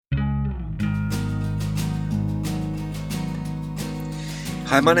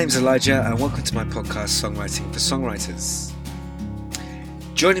Hi, my name's Elijah and welcome to my podcast, Songwriting for Songwriters.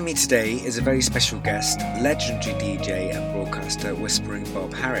 Joining me today is a very special guest, legendary DJ and broadcaster, Whispering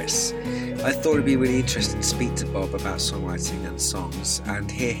Bob Harris. I thought it'd be really interesting to speak to Bob about songwriting and songs and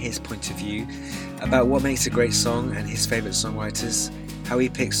hear his point of view about what makes a great song and his favourite songwriters, how he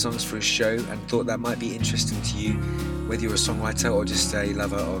picks songs for his show, and thought that might be interesting to you, whether you're a songwriter or just a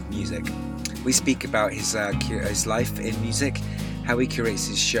lover of music. We speak about his life in music, how he curates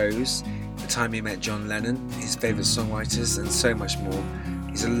his shows, the time he met John Lennon, his favourite songwriters, and so much more.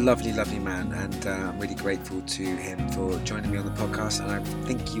 He's a lovely, lovely man, and I'm really grateful to him for joining me on the podcast, and I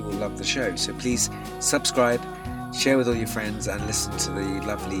think you will love the show. So please subscribe, share with all your friends, and listen to the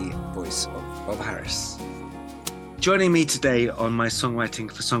lovely voice of Bob Harris. Joining me today on my Songwriting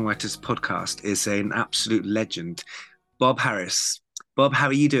for Songwriters podcast is an absolute legend, Bob Harris. Bob, how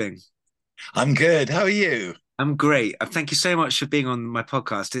are you doing? I'm good. How are you? I'm great. Thank you so much for being on my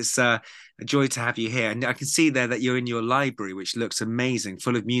podcast. It's a joy to have you here. And I can see there that you're in your library, which looks amazing,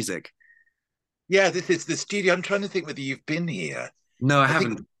 full of music. Yeah, this is the studio. I'm trying to think whether you've been here. No, I I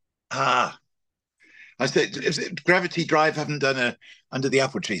think, haven't. I said, Gravity Drive haven't done a Under the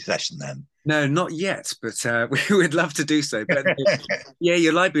Apple Tree session then. No, not yet, but we would love to do so. But yeah,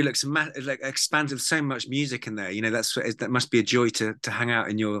 your library looks like expansive, so much music in there. You know, that must be a joy to hang out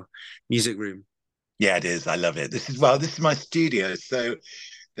in your music room. Yeah, it is. I love it. This is my studio. So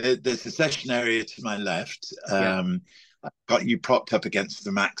there's a session area to my left. Yeah, I've got you propped up against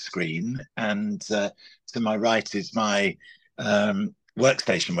the Mac screen, and to my right is my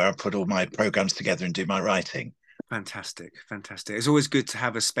workstation where I put all my programs together and do my writing. fantastic, fantastic. It's always good to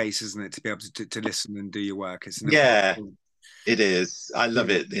have a space, isn't it, to be able to listen and do your work. It's an Yeah, important. it is. I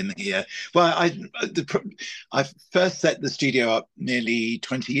love it in here. Well, I first set the studio up nearly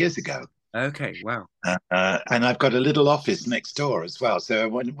 20 years ago. Okay, wow. And I've got a little office next door as well. So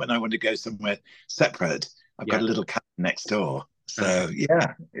when I want to go somewhere separate, I've got Yeah, a little cabin next door. So fantastic.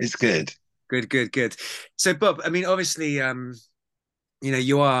 yeah, it's good. Good, good, good. So, Bob, I mean, obviously, you know,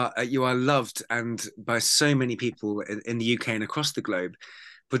 you are loved and by so many people in the UK and across the globe,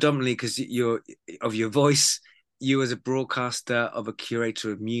 predominantly because you're of your voice. You as a broadcaster, of a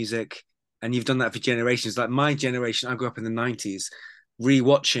curator of music, and you've done that for generations. Like my generation, I grew up in the '90s,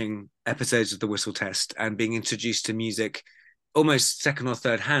 rewatching episodes of The Whistle Test and being introduced to music almost second or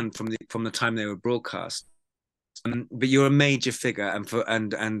third hand from the time they were broadcast. But you're a major figure,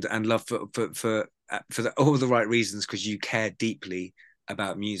 and love for all the right reasons, because you care deeply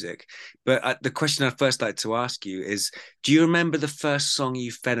about music. But the question I'd first like to ask you is, do you remember the first song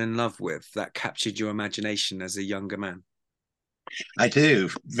you fell in love with that captured your imagination as a younger man? I do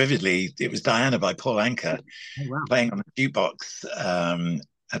vividly. It was Diana by Paul Anka Oh, wow. playing on the jukebox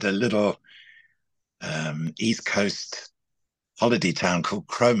at a little East Coast holiday town called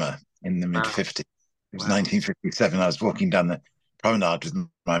Cromer in the mid Wow. 50s. It was Wow. 1957. I was walking down the promenade with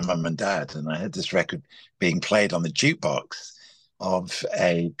my mum and dad, and I heard this record being played on the jukebox of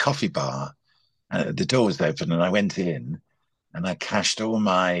a coffee bar. The door was open, and I went in and I cashed all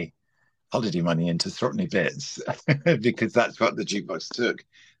my holiday money into Threepenny Bits because that's what the jukebox took.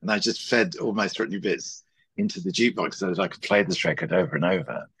 And I just fed all my Threepenny Bits into the jukebox so that I could play this record over and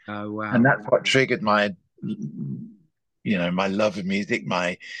over. Oh, And wow. that's what triggered my love of music.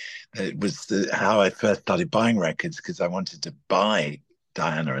 It was how I first started buying records because I wanted to buy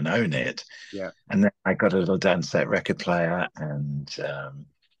Diana and own it. Yeah. And then I got a little dance set record player and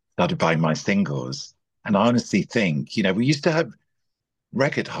started buying my singles. And I honestly think, we used to have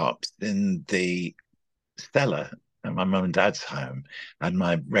record hops in the cellar at my mum and dad's home. I had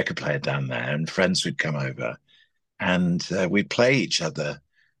my record player down there, and friends would come over, and we'd play each other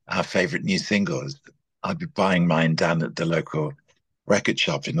our favorite new singles. I'd be buying mine down at the local record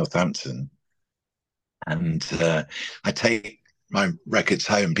shop in Northampton, and I take my records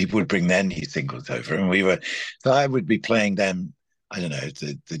home. People would bring their new singles over, and so I would be playing them. I don't know,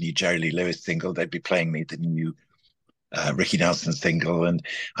 the new Jerry Lee Lewis single. They'd be playing me the new Ricky Nelson single. And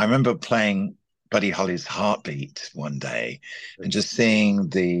I remember playing Buddy Holly's Heartbeat one day and just seeing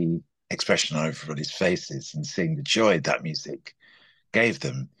the expression on everybody's faces and seeing the joy that music gave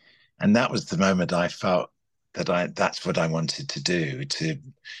them. And that was the moment I felt that's what I wanted to do, to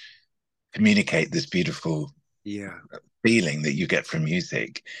communicate this beautiful Yeah. feeling that you get from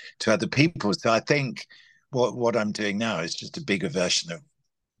music to other people. So I think what I'm doing now is just a bigger version of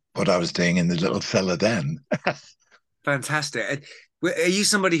what I was doing in the little cellar then. Fantastic. Are you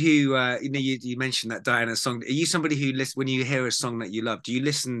somebody who, you mentioned that Diana song? Are you somebody who listen when you hear a song that you love? Do you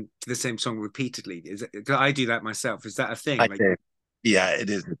listen to the same song repeatedly? Is it? 'Cause I do that myself. Is that a thing? I Like, do. Yeah, it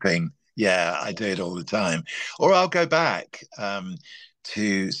is the thing. Yeah, I do it all the time. Or I'll go back.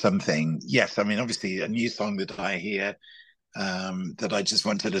 to something, yes, I mean, obviously a new song that I hear that I just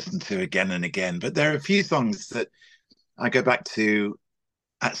want to listen to again and again. But there are a few songs that I go back to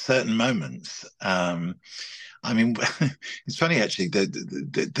at certain moments. I mean, it's funny actually.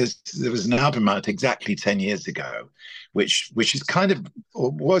 There was an album out exactly 10 years ago, which is kind of,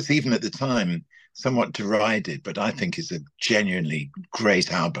 or was even at the time, somewhat derided, but I think is a genuinely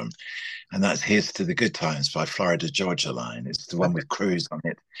great album, and that's "Here's to the Good Times" by Florida Georgia Line. It's the one Okay. with Cruise on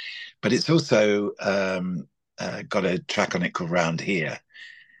it, but it's also got a track on it called "Round Here,"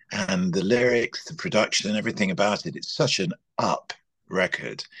 and the lyrics, the production, everything about it. It's such an up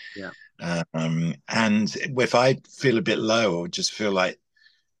record. Yeah. And if I feel a bit low or just feel like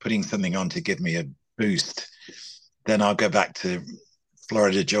putting something on to give me a boost, then I'll go back to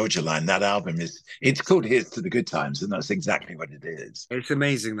Florida Georgia Line. That album it's called "Here's to the Good Times," and that's exactly what it is. It's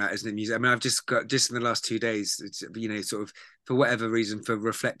amazing that, isn't it, music? I mean, I've just in the last 2 days, it's, sort of for whatever reason, for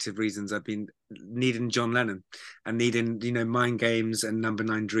reflective reasons, I've been needing John Lennon and needing, Mind Games and Number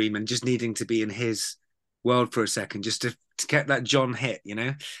Nine Dream and just needing to be in his world for a second, just to get that John hit.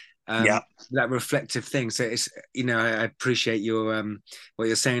 Um, Yeah, that reflective thing. So it's, I appreciate your what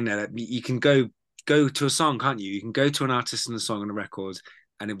you're saying there. That you can go to a song, can't you? You can go to an artist and a song and a record,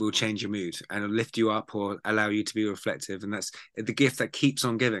 and it will change your mood and it'll lift you up or allow you to be reflective. And that's the gift that keeps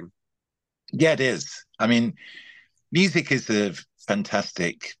on giving. yeah, it is. I mean, music is a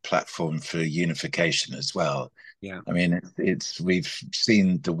fantastic platform for unification as well. Yeah. I mean, it's we've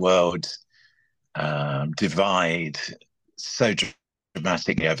seen the world divide so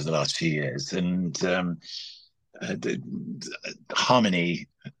dramatically over the last few years, and the harmony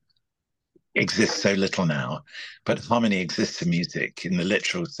exists so little now. But harmony exists in music in the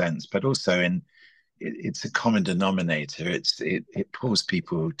literal sense, but also it's a common denominator. It pulls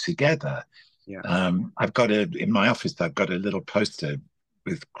people together. Yeah. I've got in my office. I've got a little poster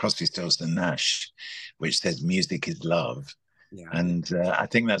with Crosby, Stills and Nash, which says "Music is love," Yeah. and I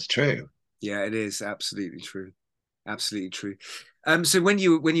think that's true. Yeah, it is absolutely true. Absolutely true. So when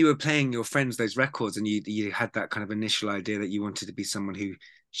you were playing your friends those records and you had that kind of initial idea that you wanted to be someone who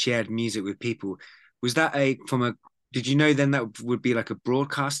shared music with people, was that a from a did you know then that would be like a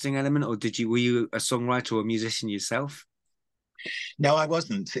broadcasting element, or were you a songwriter or a musician yourself? No, I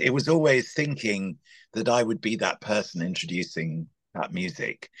wasn't. It was always thinking that I would be that person introducing that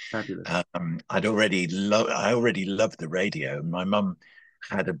music. Fabulous. I already loved the radio. My mum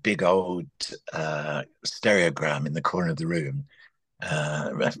had a big old stereogram in the corner of the room.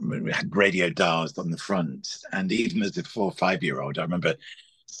 Had radio dials on the front, and even as a 4 or 5 year old, I remember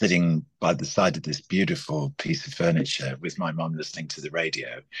sitting by the side of this beautiful piece of furniture with my mum listening to the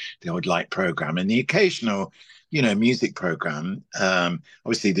radio, the old light program, and the occasional, music program.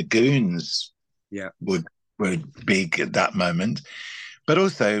 Obviously, the Goons Yeah. were big at that moment, but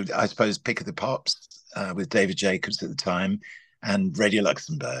also, I suppose, Pick of the Pops with David Jacobs at the time, and Radio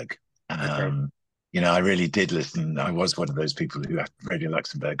Luxembourg. Okay. I really did listen. I was one of those people who had Radio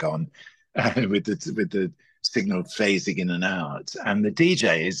Luxembourg on with the signal phasing in and out, and the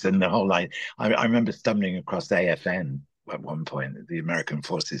DJs and the whole line. I remember stumbling across AFN at one point, the American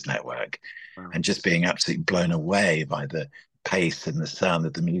Forces Network, Wow. and just being absolutely blown away by the pace and the sound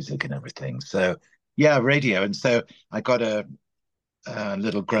of the music and everything. So yeah, radio. And so I got a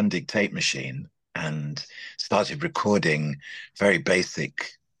little Grundig tape machine and started recording very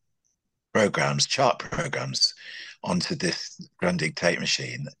basic programs, chart programs, onto this Grundig tape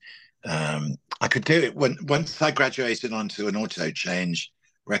machine. I could do it once I graduated onto an auto change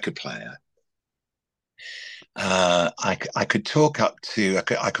record player. I could talk up to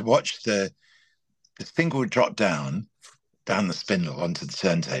I could watch the thing would drop down the spindle onto the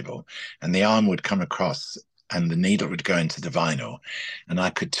turntable, and the arm would come across, and the needle would go into the vinyl, and I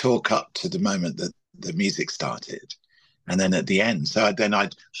could talk up to the moment that the music started, and then at the end, then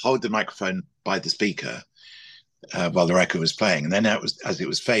I'd hold the microphone by the speaker while the record was playing, and then as it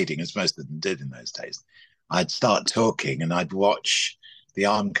was fading, as most of them did in those days, I'd start talking, and I'd watch the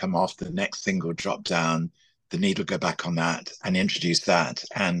arm come off, the next single drop down, the needle go back on that, and introduce that,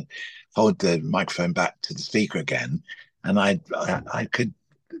 and hold the microphone back to the speaker again, and I could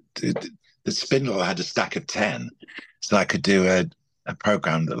do, the spindle had a stack of 10, so I could do a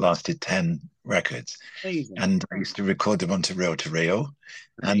program that lasted 10 records, Amazing. and I used to record them onto reel to reel.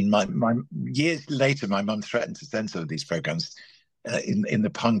 Amazing. And my years later, my mum threatened to send some of these programs. In the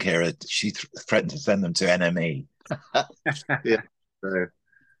punk era, she threatened to send them to NME. Yeah. So,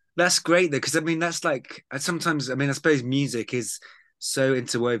 That's great though, because I mean that's like sometimes I mean I suppose music is so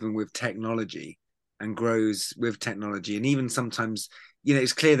interwoven with technology and grows with technology, and even sometimes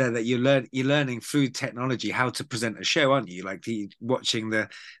it's clear there that you're learning through technology how to present a show, aren't you? Like watching the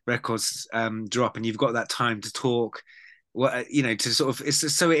records drop, and you've got that time to talk. To sort of, it's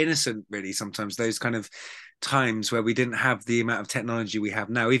just so innocent, really. Sometimes those kind of times where we didn't have the amount of technology we have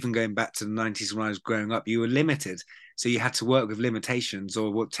now. Even going back to the 90s when I was growing up, you were limited, so you had to work with limitations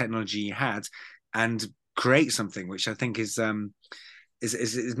or what technology you had, and create something, which I think is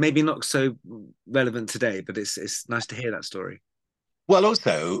maybe not so relevant today, but it's nice to hear that story. Well,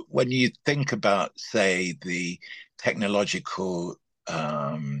 also, when you think about, say, the technological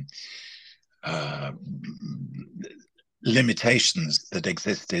uh, limitations that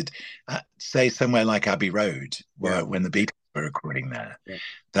existed, say, somewhere like Abbey Road, Yeah, where when the Beatles were recording there, yeah,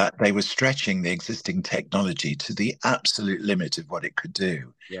 that they were stretching the existing technology to the absolute limit of what it could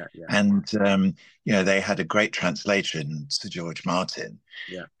do. yeah, yeah, And, they had a great translator in Sir George Martin,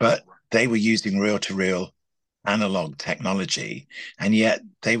 yeah, but they were using reel to reel analog technology, and yet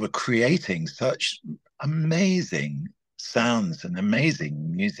they were creating such amazing sounds and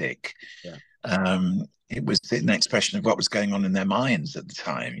amazing music. yeah, It was an expression of what was going on in their minds at the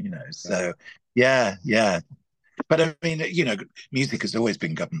time, yeah, yeah. So, yeah, yeah. But I mean, music has always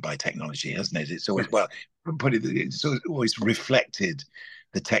been governed by technology, hasn't it? It's always, Yes. well, it's always reflected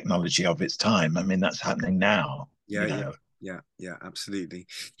the technology of its time. I mean, that's happening now, Yeah, yeah, yeah, absolutely.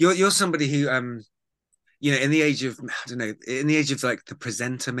 You're somebody who in the age of, I don't know, in the age of like the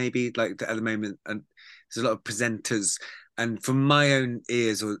presenter, maybe like at the moment, and there's a lot of presenters. And from my own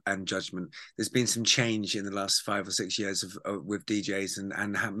ears and judgment, there's been some change in the last 5 or 6 years with DJs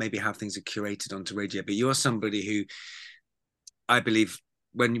and maybe how things are curated onto radio. But you're somebody who I believe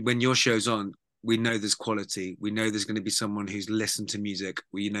when your show's on, we know there's quality. We know there's going to be someone who's listened to music.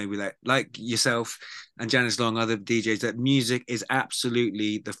 We like yourself and Janice Long, other DJs, that music is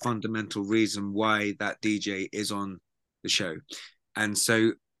absolutely the fundamental reason why that DJ is on the show. And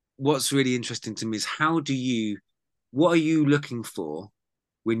so, what's really interesting to me is what are you looking for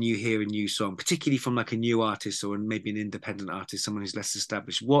when you hear a new song, particularly from like a new artist or maybe an independent artist, someone who's less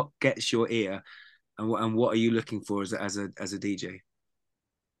established? What gets your ear, and what are you looking for as a DJ?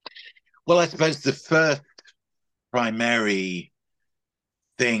 Well, I suppose the first primary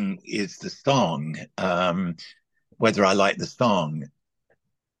thing is the song, whether I like the song.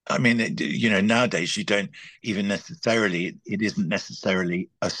 I mean, nowadays you don't even necessarily, it isn't necessarily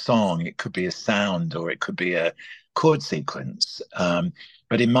a song. It could be a sound or it could be a chord sequence.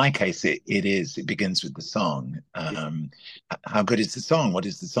 But in my case, it begins with the song. How good is the song? What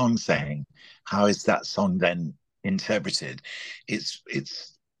is the song saying? How is that song then interpreted? It's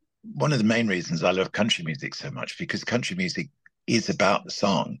one of the main reasons I love country music so much, because country music is about the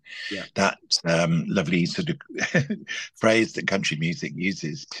song. Yeah, That lovely sort of phrase that country music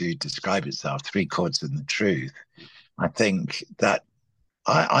uses to describe itself, three chords and the truth. I think that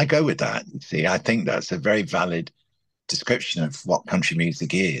I go with that. See, I think that's a very valid description of what country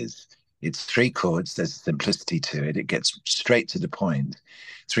music is. It's three chords, there's simplicity to it, it gets straight to the point.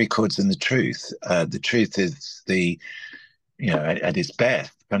 Three chords and the truth. The truth is at its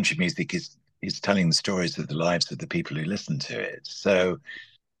best, country music is telling the stories of the lives of the people who listen to it. So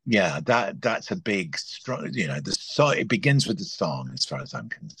yeah, that's a big strong. The song, it begins with the song, as far as I'm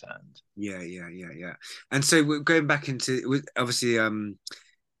concerned. yeah. And so we're going back into, obviously,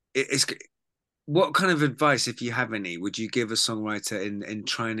 it's what kind of advice, if you have any, would you give a songwriter in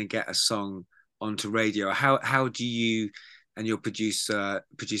trying to get a song onto radio? How do you and your producer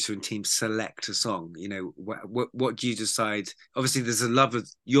and team select a song? What do you decide? Obviously, there's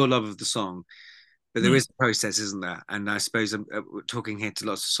your love of the song, but there Mm. is a process, isn't there? And I suppose I'm talking here to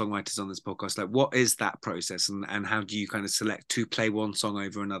lots of songwriters on this podcast. Like, what is that process, and how do you kind of select to play one song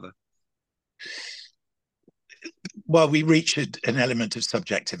over another? Well, we reach an element of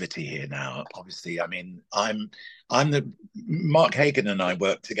subjectivity here now. Obviously, I mean, I'm the Mark Hagan and I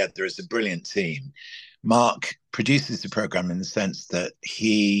work together as a brilliant team. Mark produces the program in the sense that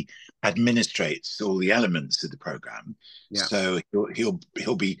he administrates all the elements of the program. Yeah, So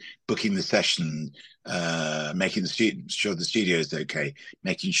he'll be booking the session, making sure the studio is okay,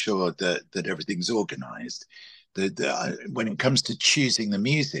 making sure that everything's organised. When it comes to choosing the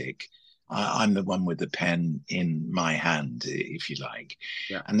music, I'm the one with the pen in my hand, if you like.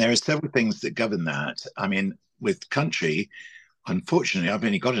 yeah, And there are several things that govern that. I mean, with country, unfortunately, I've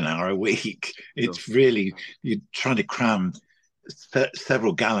only got an hour a week. sure. It's really, you're trying to cram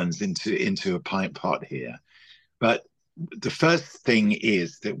several gallons into a pint pot here. But the first thing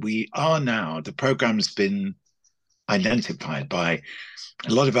is that the program's been identified by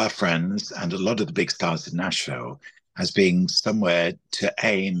a lot of our friends and a lot of the big stars in Nashville as being somewhere to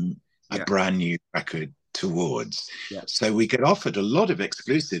aim a Yeah, brand new record towards. Yeah. So we get offered a lot of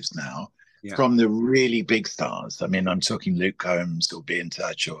exclusives now Yeah. from the really big stars. I mean, I'm talking Luke Combs or Be in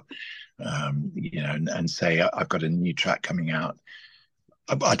Touch, or and say, I've got a new track coming out.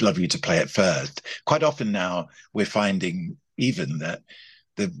 I'd love you to play it first. Quite often now, we're finding even that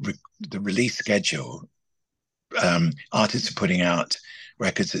the release schedule, artists are putting out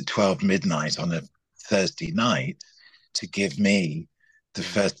records at 12 midnight on a Thursday night to give me the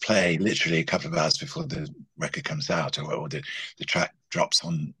first play literally a couple of hours before the record comes out, or the track drops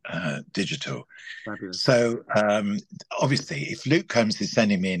on digital. Fabulous. So obviously, if Luke Combs is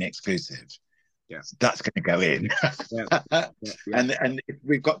sending me an exclusive, that's going to go in. And if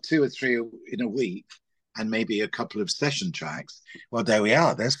we've got 2 or 3 in a week, and maybe a couple of session tracks, well, there we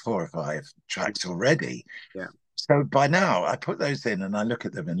are. There's 4 or 5 tracks already. Yeah. So by now, I put those in and I look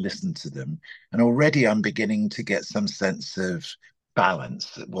at them and listen to them, and already I'm beginning to get some sense of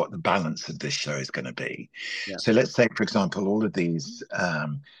balance, what the balance of this show is going to be. Yeah. So let's say, for example, all of these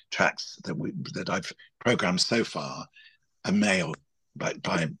tracks that I've programmed so far are male,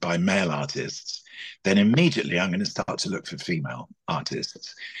 by male artists. Then immediately I'm going to start to look for female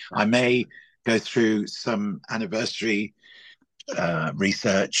artists. I may go through some anniversary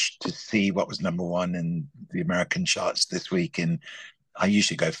research to see what was #1 in the American charts this week. I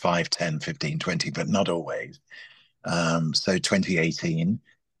usually go 5, 10, 15, 20, but not always. So 2018,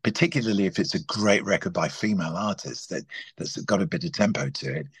 particularly if it's a great record by female artists that's got a bit of tempo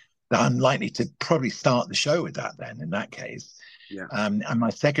to it, I'm likely to probably start the show with that then, in that case. Yeah. And my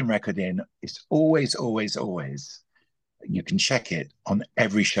second record in is always, always, always, you can check it on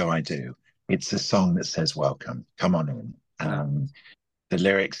every show I do. It's a song that says, welcome, come on in. The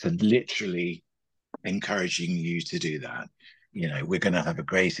lyrics are literally encouraging you to do that. We're going to have a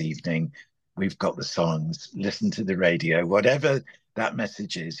great evening. We've got the songs, listen to the radio, whatever that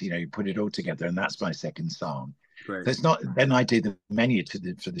message is, you put it all together. And that's my second song. Great. So it's not, then I do the menu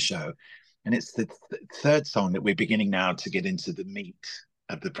for the show. And it's the third song that we're beginning now to get into the meat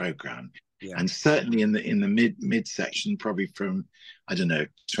of the program. Yeah. And certainly in the mid section, probably from, I don't know,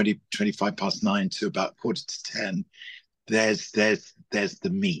 25 past 9 to about 9:45, there's the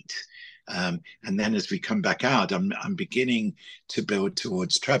meat. And then as we come back out, I'm beginning to build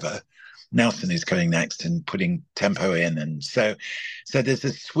towards Trevor Nelson, who's coming next and putting tempo in. And so there's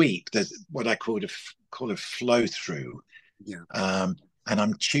a sweep. There's what I call a flow through. Yeah. And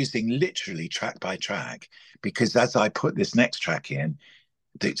I'm choosing literally track by track, because as I put this next track in,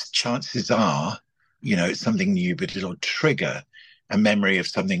 the chances are, it's something new, but it'll trigger a memory of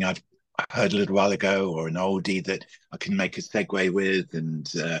something I've heard a little while ago, or an oldie that I can make a segue with. And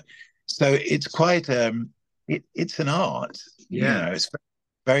so it's quite, it's an art. Yeah. It's a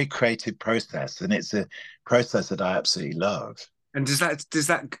very creative process, and it's a process that I absolutely love. And does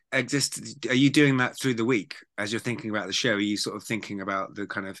that exist? Are you doing that through the week as you're thinking about the show? Are you sort of thinking about the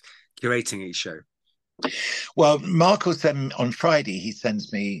kind of curating each show? Well, Mark will send on Friday. He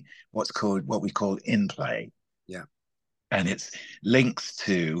sends me what we call in play. Yeah, and it's links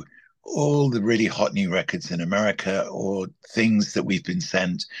to all the really hot new records in America, or things that we've been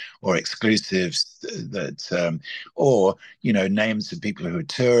sent, or exclusives that, or names of people who are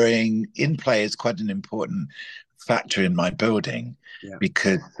touring. In play is quite an important factor in my building,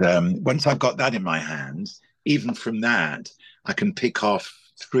 because once I've got that in my hands, even from that, I can pick off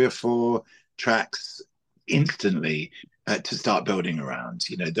 3 or 4 tracks instantly to start building around,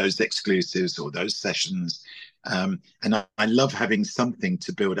 those exclusives or those sessions. And I love having something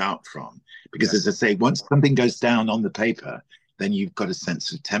to build out from, because as I say, once something goes down on the paper, then you've got a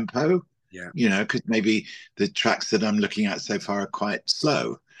sense of tempo, because maybe the tracks that I'm looking at so far are quite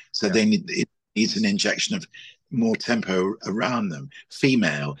slow. So it needs an injection of more tempo around them.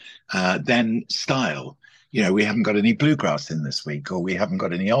 Female, then style. We haven't got any bluegrass in this week, or we haven't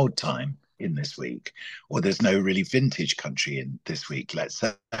got any old time in this week, or there's no really vintage country in this week, let's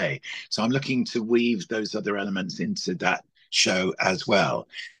say. So I'm looking to weave those other elements into that show as well.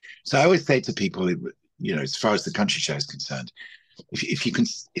 So I always say to people, as far as the country show is concerned, if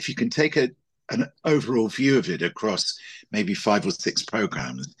you can take an overall view of it across maybe 5 or 6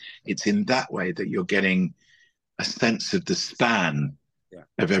 programs, it's in that way that you're getting a sense of the span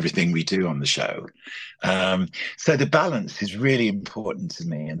of everything we do on the show. So the balance is really important to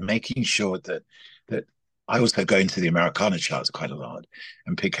me, and making sure that I also go into the Americana charts quite a lot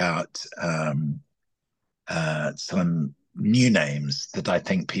and pick out some new names that I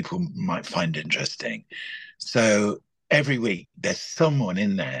think people might find interesting. So every week there's someone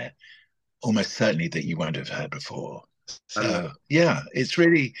in there almost certainly that you won't have heard before. So it's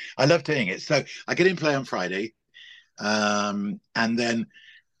really, I love doing it. So I get in play on Friday, and then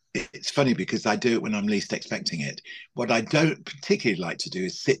it's funny because I do it when I'm least expecting it. What I don't particularly like to do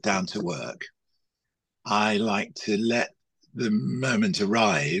is sit down to work. I like to let the moment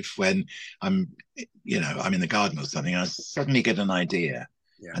arrive when I'm, I'm in the garden or something. And I suddenly get an idea,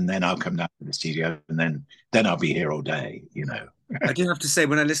 Yeah. and then I'll come down to the studio, and then I'll be here all day. I do have to say,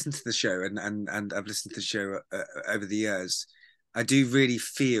 when I listen to the show, and I've listened to the show over the years, I do really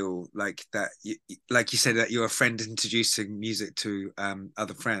feel like that. Like you said, that you're a friend introducing music to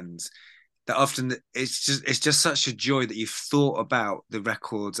other friends. That often it's just such a joy that you've thought about the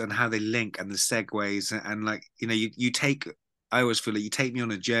records and how they link and the segues and like you take. I always feel like you take me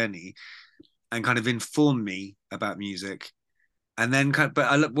on a journey and kind of inform me about music, and then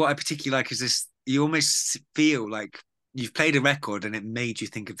but what I particularly like is this: you almost feel like you've played a record and it made you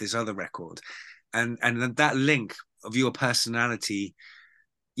think of this other record, and that link of your personality,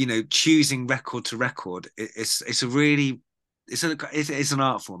 choosing record to record, it's a really it's an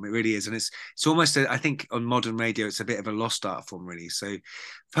art form. It really is, and it's almost I think on modern radio it's a bit of a lost art form, really. So,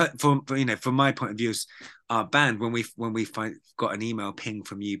 from my point of view as our band, when we got an email ping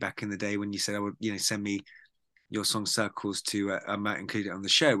from you back in the day when you said I would send me your song circles to I might include it on the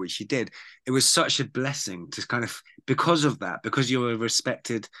show, which you did. It was such a blessing to kind of, because of that, because you're a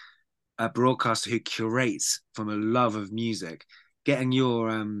respected broadcaster who curates from a love of music. Getting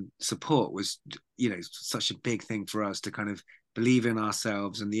your support was, such a big thing for us to kind of believe in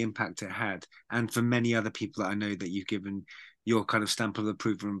ourselves and the impact it had, and for many other people that I know that you've given your kind of stamp of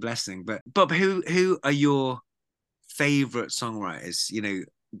approval and blessing. But Bob, who are your favorite songwriters?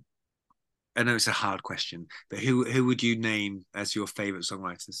 I know it's a hard question, but who would you name as your favorite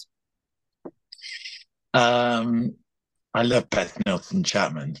songwriters? Um, I love Beth Nielsen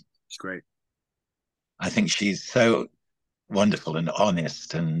Chapman. It's great. I think she's so wonderful and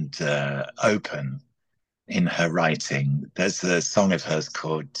honest and open in her writing. There's a song of hers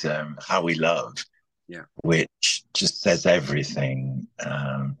called How We Love, Yeah. which just says everything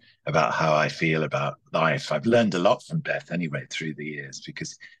about how I feel about life. I've learned a lot from Beth anyway through the years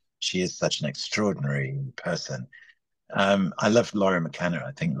because she is such an extraordinary person. I love Laurie McKenna.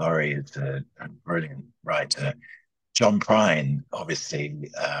 I think Laurie is a brilliant writer. John Prine, obviously,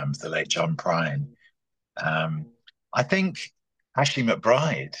 the late John Prine. Um, I think Ashley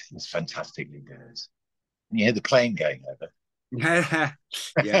McBryde is fantastically good. You hear the plane going over. Yeah.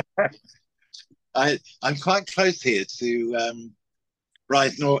 Yeah. I'm quite close here to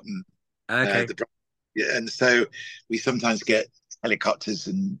Bryce Norton, Okay. and so we sometimes get helicopters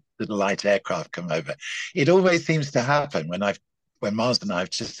and little light aircraft come over. It always seems to happen when Miles and I have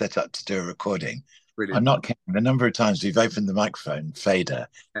just set up to do a recording. I'm Brilliant. not kidding. The number of times we've opened the microphone fader,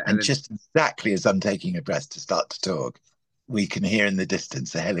 And and then just exactly as I'm taking a breath to start to talk, we can hear in the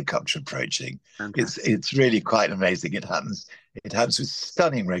distance a helicopter approaching. fantastic. It's really quite amazing. It happens with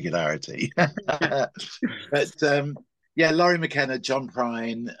stunning regularity. But yeah, Laurie McKenna, John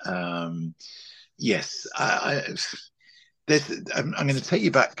Prine. Yes, I'm going to take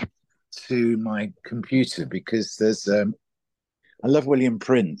you back to my computer because I love William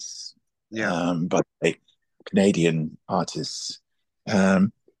Prince, Yeah. by a Canadian artist.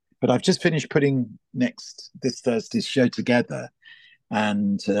 But I've just finished putting this Thursday's show together,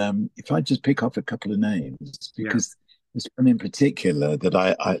 and if I just pick off a couple of names, Yeah. because there's one in particular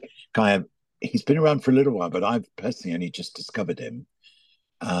that he's been around for a little while, but I've personally only just discovered him.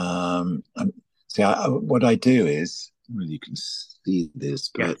 See, what I do is, well, you can see this,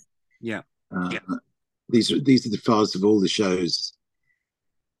 Yeah. but Yeah. yeah. These are the files of all the shows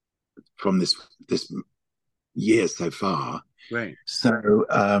from this year so far. Great. So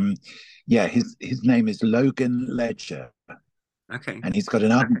yeah, his name is Logan Ledger, Okay. and he's got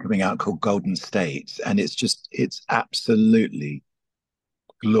an album coming out called Golden State, and it's absolutely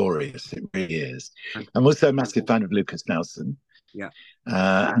glorious. It really is. I'm also a massive fan of Lucas Nelson. Yeah.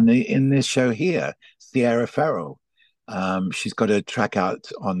 And in this show here, Sierra Farrell, she's got a track out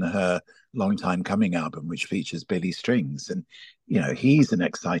on her Long Time Coming album, which features Billy Strings. And, he's an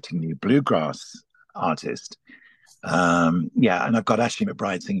exciting new bluegrass artist. Yeah, and I've got Ashley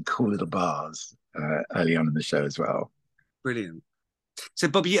McBryde singing cool little bars early on in the show as well. Brilliant. So,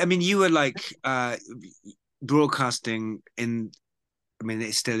 Bob, you were like broadcasting in. I mean,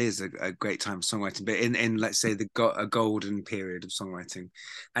 it still is a great time for songwriting, but in let's say a golden period of songwriting,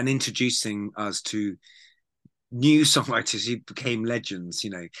 and introducing us to new songwriters who became legends.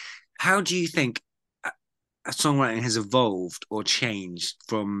 How do you think songwriting has evolved or changed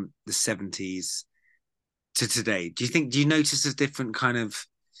from the 70s to today? Do you notice a different kind of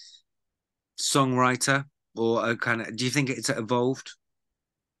songwriter, or do you think it's evolved?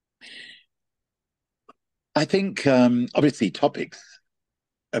 I think obviously topics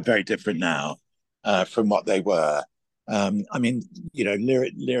are very different now from what they were. I mean,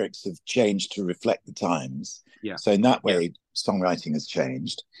 lyrics have changed to reflect the times. Yeah. So in that way, songwriting has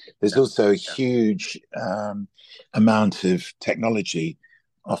changed. There's Yeah. also a huge amount of technology,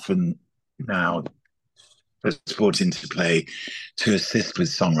 often now that's brought into play to assist with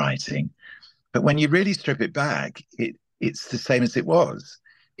songwriting. But when you really strip it back, it's the same as it was.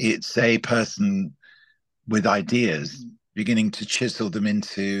 It's a person with ideas beginning to chisel them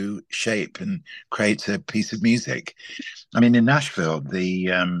into shape and create a piece of music. I mean, in Nashville, the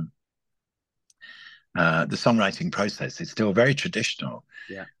songwriting process is still very traditional.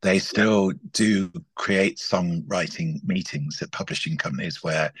 Yeah. They still do create songwriting meetings at publishing companies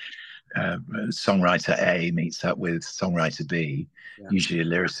where songwriter A meets up with songwriter B, usually a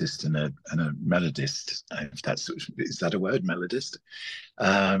lyricist and a melodist. If that's is that a word, melodist?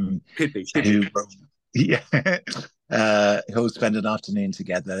 Could be. Who, yeah, who'll spend an afternoon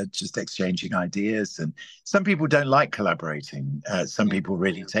together just exchanging ideas. And some people don't like collaborating. Some people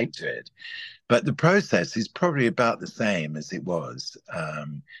really take to it. But the process is probably about the same as it was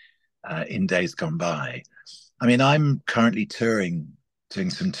in days gone by. I mean, I'm currently doing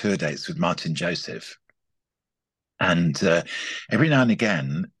some tour dates with Martin Joseph. And every now and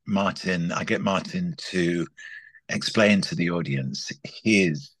again, I get Martin to explain to the audience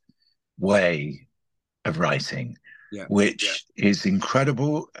his way of writing, which is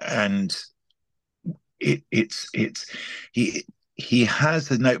incredible. And it's he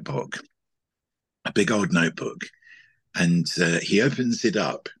has a notebook, a big old notebook, and he opens it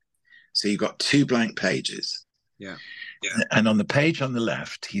up. So you've got two blank pages. Yeah. And on the page on the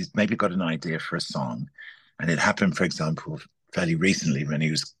left, he's maybe got an idea for a song. And it happened, for example, fairly recently when he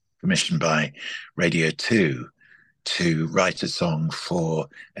was commissioned by Radio 2 to write a song for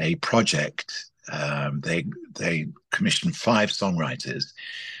a project. They commissioned 5 songwriters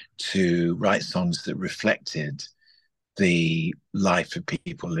to write songs that reflected the life of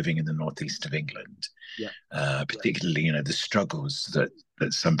people living in the northeast of England, particularly the struggles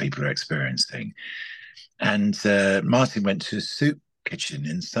that some people are experiencing. And Martin went to a soup kitchen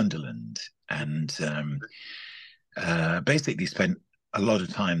in Sunderland and basically spent a lot of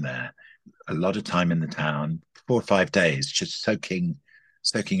time there, a lot of time in the town, 4 or 5 days, just soaking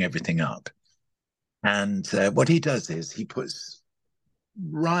everything up. And what he does is he puts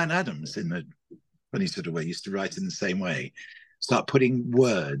Ryan Adams in the funny sort of way, used to write in the same way, start putting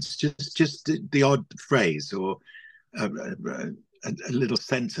words, just the odd phrase or a little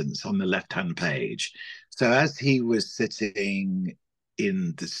sentence on the left-hand page. So as he was sitting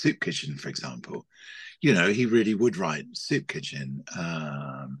in the soup kitchen, for example, he really would write soup kitchen,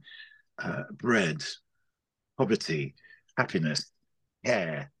 bread, poverty, happiness,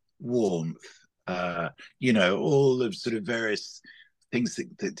 care, warmth, all of sort of various things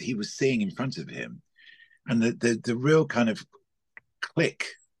that he was seeing in front of him. And the real kind of click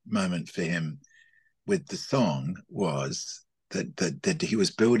moment for him with the song was that he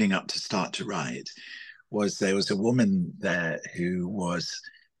was building up to start to write was there was a woman there who was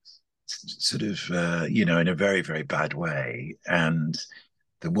sort of, in a very, very bad way. And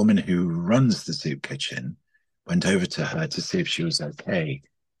the woman who runs the soup kitchen went over to her to see if she was okay.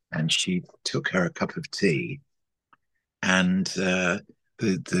 And she took her a cup of tea. And the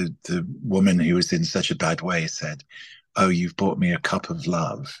woman who was in such a bad way said, "Oh, you've brought me a cup of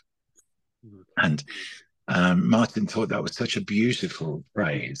love." And Martin thought that was such a beautiful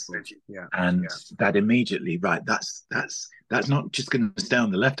phrase, and that immediately, right? That's not just going to stay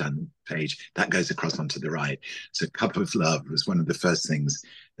on the left-hand page. That goes across onto the right. So, "Cup of Love" was one of the first things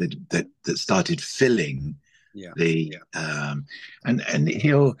that started filling the. And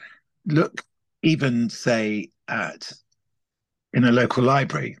he'll look, even say in a local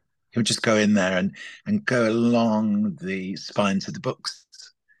library, he'll just go in there and go along the spines of the books,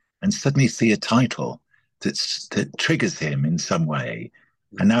 and suddenly see a title that triggers him in some way.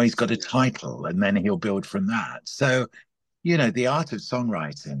 And now he's got a title, and then he'll build from that. So, the art of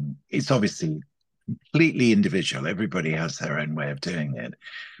songwriting, it's obviously completely individual. Everybody has their own way of doing it.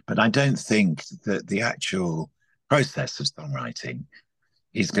 But I don't think that the actual process of songwriting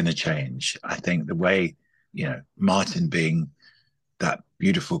is going to change. I think the way, Martin being that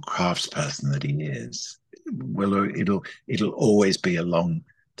beautiful craftsperson that he is, it'll always be along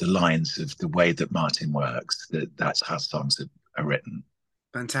the lines of the way that Martin works. That's how songs are written.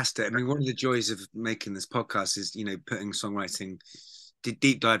 Fantastic. I mean, one of the joys of making this podcast is, putting songwriting,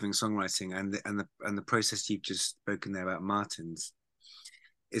 deep diving songwriting, and the process you've just spoken there about Martin's.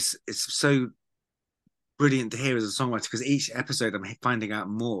 It's so brilliant to hear as a songwriter, because each episode I'm finding out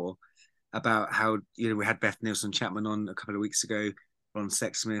more about how, we had Beth Nielsen Chapman on a couple of weeks ago, Ron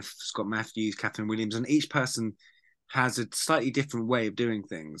Sexsmith, Scott Matthews, Catherine Williams, and each person has a slightly different way of doing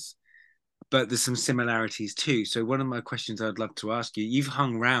things, but there's some similarities too. So one of my questions I'd love to ask you, you've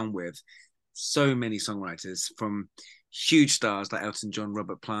hung around with so many songwriters, from huge stars like Elton John,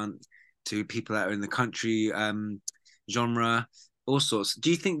 Robert Plant, to people that are in the country genre, all sorts. Do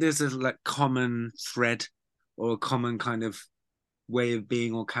you think there's a like common thread or a common kind of way of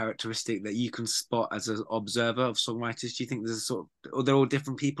being or characteristic that you can spot as an observer of songwriters? Do you think there's a sort of, or they're all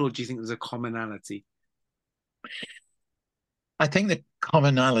different people, or do you think there's a commonality? I think the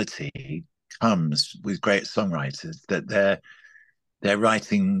commonality comes with great songwriters that they're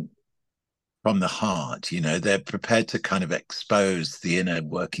writing from the heart. You know, they're prepared to kind of expose the inner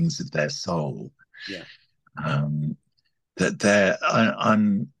workings of their soul. Yeah. That they're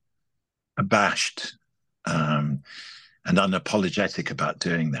unabashed and unapologetic about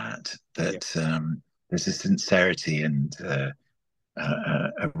doing that. That there's a sincerity and a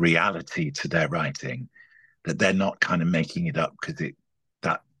reality to their writing, that they're not kind of making it up because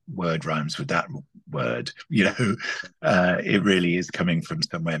that word rhymes with that word. You know, it really is coming from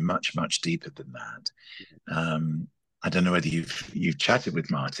somewhere much, much deeper than that. I don't know whether you've chatted with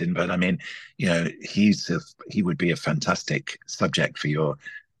Martin, but I mean, you know, he would be a fantastic subject for your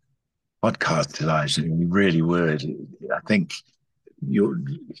podcast, Elijah. He really would. I think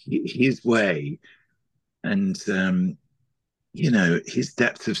his way and you know, his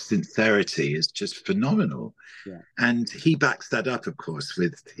depth of sincerity is just phenomenal. Yeah. And he backs that up, of course,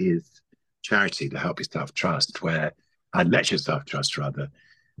 with his charity, the Help Yourself Trust, where Let Yourself Trust, rather,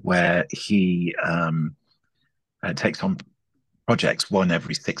 where he takes on projects one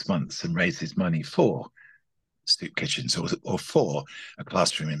every 6 months and raises money for soup kitchens, or for a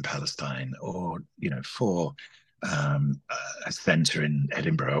classroom in Palestine, or, you know, for a centre in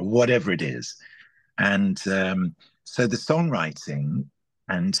Edinburgh, or whatever it is. And so the songwriting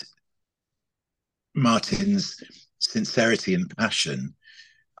and Martin's sincerity and passion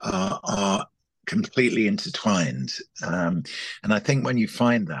are completely intertwined. And I think when you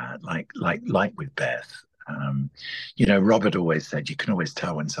find that, like with Beth, you know, Robert always said you can always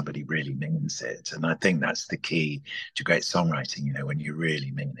tell when somebody really means it. And I think that's the key to great songwriting, you know, when you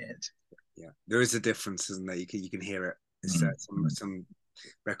really mean it. Yeah, there is a difference, isn't there? You can hear it. It's some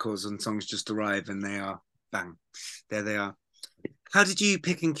records and songs just arrive and they are bang, there they are. How did you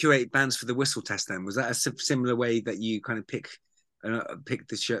pick and curate bands for the Whistle Test then? Was that a similar way that you kind of pick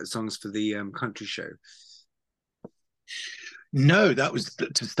the songs for the country show? No, that was,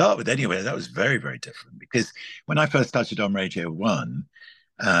 to start with anyway, that was very, very different, because when I first started on Radio 1,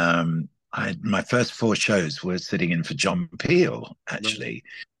 my first 4 shows were sitting in for John Peel, actually,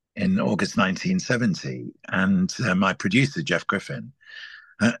 in August 1970. And my producer, Jeff Griffin,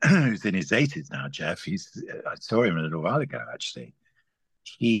 who's in his 80s now, Jeff, I saw him a little while ago, actually.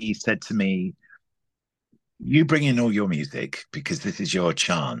 He said to me, you bring in all your music, because this is your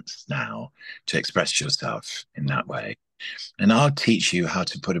chance now to express yourself in that way. And I'll teach you how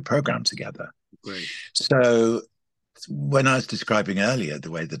to put a program together. Great. So when I was describing earlier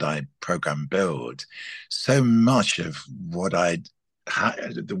the way that I program build, so much of what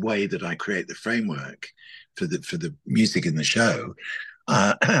the way that I create the framework for the music in the show,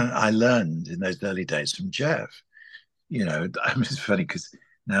 I learned in those early days from Jeff. You know, it's funny because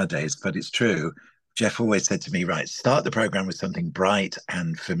nowadays, but it's true. Jeff always said to me, right, start the program with something bright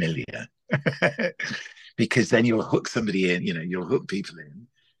and familiar, because then you'll hook somebody in, you know, you'll hook people in.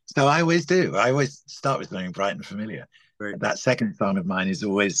 So I always do. I always start with something bright and familiar. Right. That second song of mine is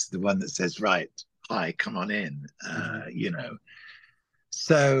always the one that says, right, hi, come on in, you know.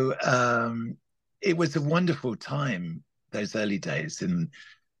 So it was a wonderful time, those early days in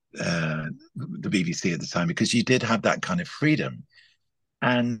the BBC at the time, because you did have that kind of freedom.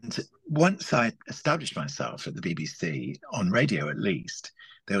 And once I established myself at the BBC, on radio at least,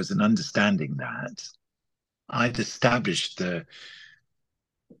 there was an understanding that I'd established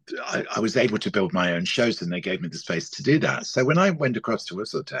I was able to build my own shows, and they gave me the space to do that. So when I went across to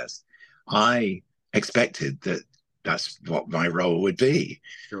Whistle Test, I expected that that's what my role would be.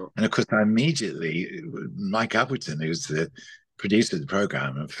 Sure. And of course, Mike Appleton, who's the producer of the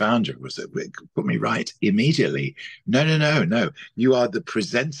program and founder, put me right immediately. No, you are the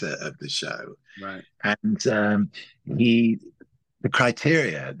presenter of the show. Right. And the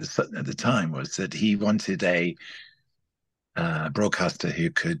criteria at the time was that he wanted a broadcaster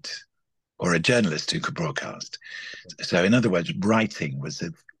who could, or a journalist who could broadcast. So in other words, writing was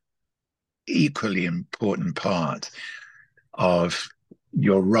an equally important part of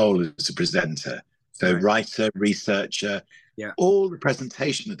your role as a presenter. So writer, researcher, all the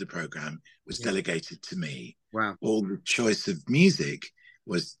presentation of the program was Yeah. delegated to me. Wow. All the choice of music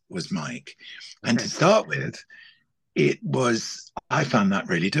was Mike. And Okay. to start with, I found that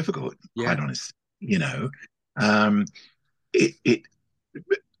really difficult, Yeah. quite honest. You know, um, it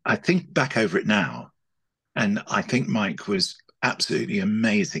I think back over it now, and I think Mike was absolutely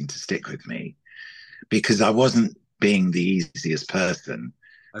amazing to stick with me because I wasn't being the easiest person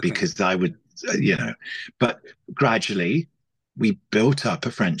Okay. because I would, but gradually we built up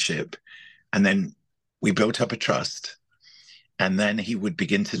a friendship and then we built up a trust. And then he would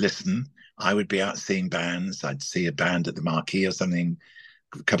begin to listen. I would be out seeing bands. I'd see a band at the Marquee or something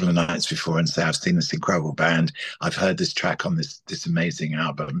a couple of nights before and say, I've seen this incredible band. I've heard this track on this amazing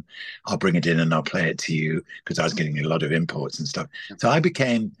album. I'll bring it in and I'll play it to you because I was getting a lot of imports and stuff. Yeah. So I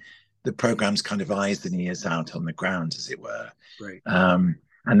became the program's kind of eyes and ears out on the ground, as it were. Great.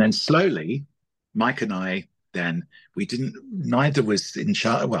 And then slowly, Mike and I then neither was in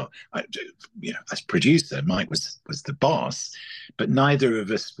charge. Well, as producer, Mike was the boss, but neither of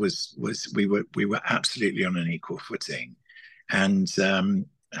us we were absolutely on an equal footing. And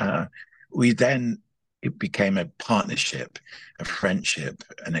we then, it became a partnership, a friendship,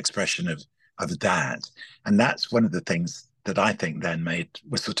 an expression of that. And that's one of the things that I think then made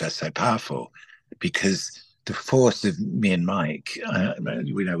Whistle Test so powerful, because the force of me and Mike,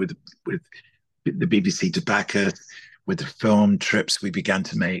 with the BBC to back us, with the film trips we began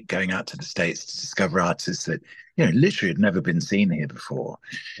to make, going out to the States to discover artists that, literally had never been seen here before.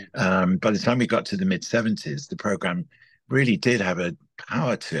 By the time we got to the mid-70s, the program really did have a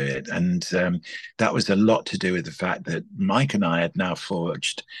power to it. And that was a lot to do with the fact that Mike and I had now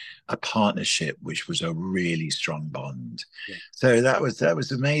forged a partnership, which was a really strong bond. Yeah. So that was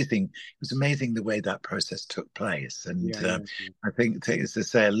amazing. It was amazing the way that process took place. And I think, as I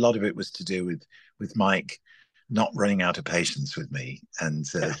say, a lot of it was to do with Mike not running out of patience with me and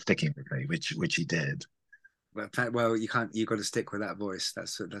sticking with me, which he did. Well, you can't. You've got to stick with that voice.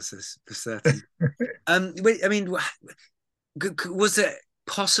 That's for certain. Wait, I mean, was it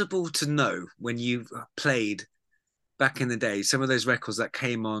possible to know when you played back in the day some of those records that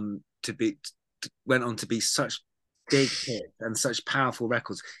went on to be such big hits and such powerful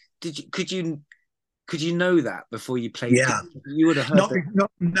records? Could you know that before you played? Yeah, you would have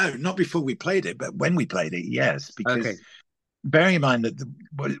heard not before we played it, but when we played it, yes, because. Okay. Bearing in mind that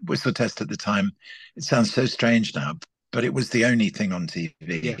the Whistle Test at the time, it sounds so strange now, but it was the only thing on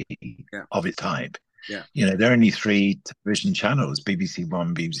TV of its type. Yeah. There are only 3 television channels, BBC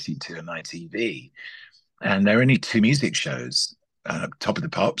One, BBC Two, and ITV. And there are only 2 music shows, Top of the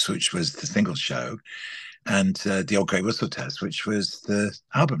Pops, which was the single show, and The Old Grey Whistle Test, which was the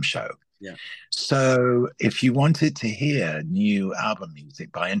album show. Yeah. So if you wanted to hear new album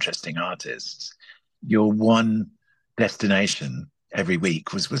music by interesting artists, your one destination every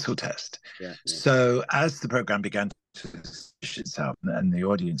week was Whistle Test. Yeah. So as the program began to push itself and the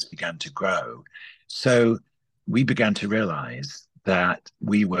audience began to grow, so we began to realize that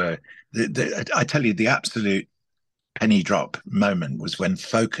we were, I tell you, the absolute penny drop moment was when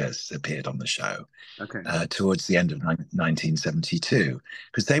Focus appeared on the show. Okay. Towards the end of 1972,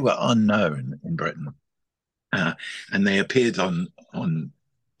 because they were unknown in Britain. And they appeared on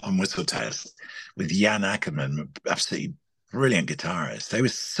Whistle Test with Jan Ackerman, absolutely brilliant guitarist. They were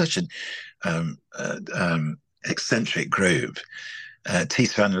such an eccentric group.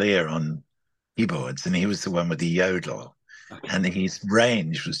 Tees van Leer on keyboards, and he was the one with the yodel. Okay. And his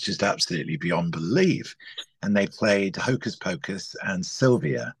range was just absolutely beyond belief. And they played Hocus Pocus and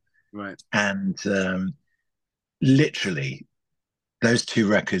Sylvia. Right. And literally, those 2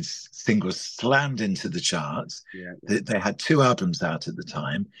 records, singles, slammed into the charts. Yeah. They had 2 albums out at the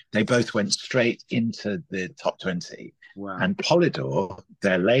time. They both went straight into the top 20. Wow. And Polydor,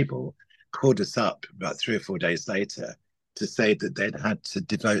 their label, called us up about 3 or 4 days later to say that they'd had to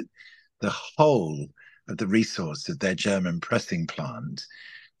devote the whole of the resource of their German pressing plant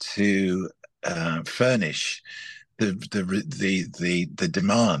to furnish the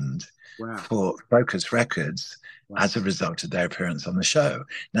demand for Focus Records as a result of their appearance on the show.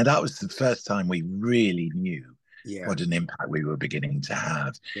 Now, that was the first time we really knew what an impact we were beginning to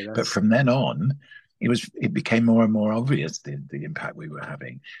have. But from then on, it became more and more obvious the impact we were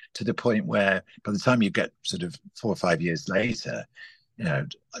having, to the point where by the time you get sort of 4 or 5 years later,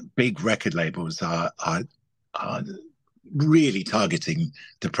 big record labels are really targeting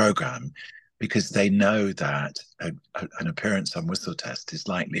the program, because they know that an appearance on Whistle Test is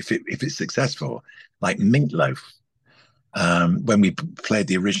likely, if it's successful, like Meatloaf, when we played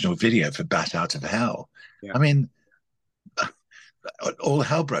the original video for Bat Out of Hell. Yeah. I mean, all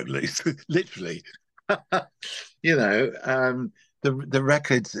hell broke loose, literally. the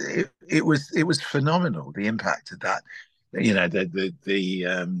records, it was phenomenal. The impact of that, you know, the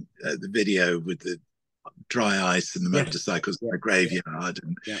video with the dry ice and the Yeah, motorcycles in yeah, the graveyard,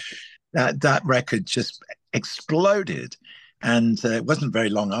 and yeah. that record just exploded. And it wasn't very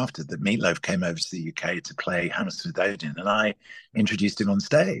long after that Meatloaf came over to the UK to play Hammersmith Odeon, and I introduced him on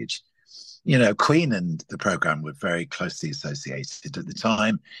stage. You know, Queen and the program were very closely associated at the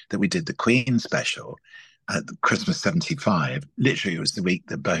time that we did the Queen special at Christmas '75. Literally, it was the week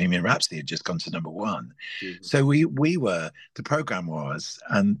that Bohemian Rhapsody had just gone to #1. Jesus. So we were, the program was,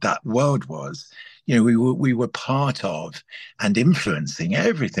 and that world was, you know, we were part of and influencing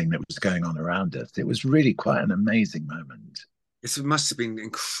everything that was going on around us. It was really quite an amazing moment. It must have been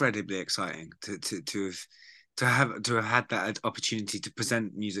incredibly exciting to have had that opportunity to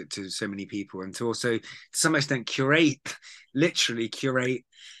present music to so many people, and to also to some extent literally curate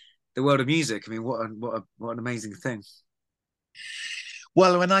the world of music. I mean, what an amazing thing.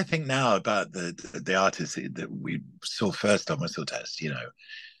 Well, when I think now about the artists that we saw first on Whistle Test, you know,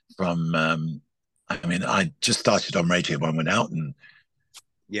 from I mean, I just started on Radio One when Elton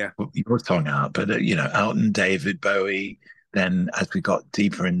Yeah. put your song out, but you know, Elton, David Bowie. Then, as we got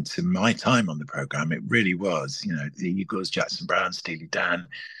deeper into my time on the program, it really was, you know, the Eagles, Jackson Browne, Steely Dan,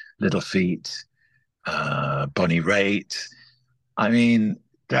 Little Feat, Bonnie Raitt. I mean,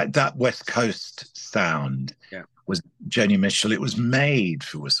 that West Coast sound Yeah. was Joni Mitchell. It was made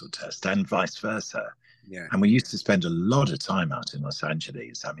for Whistle Test and vice versa. Yeah. And we used to spend a lot of time out in Los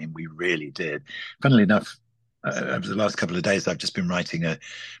Angeles. I mean, we really did. Funnily enough, over the last couple of days, I've just been writing a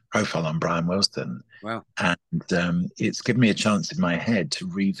profile on Brian Wilson. Wow. And it's given me a chance in my head to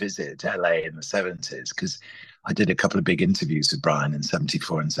revisit LA in the '70s, because I did a couple of big interviews with Brian in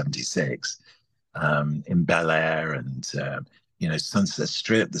 '74 and '76 in Bel Air and, you know, Sunset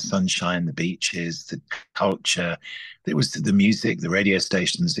Strip, the sunshine, the beaches, the culture. It was the music, the radio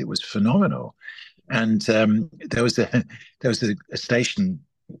stations. It was phenomenal. And there was a station,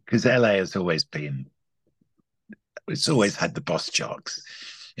 because LA has always been, it's always had the boss jocks.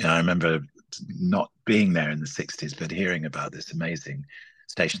 You know, I remember not being there in the '60s, but hearing about this amazing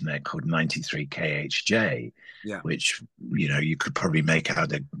station there called 93 KHJ, Yeah. which, you know, you could probably make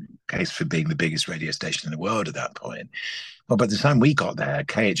out a case for being the biggest radio station in the world at that point. Well, by the time we got there,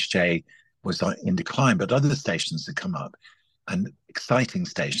 KHJ was in decline, but other stations had come up, and exciting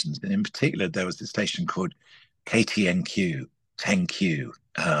stations. And in particular, there was a station called KTNQ, 10Q,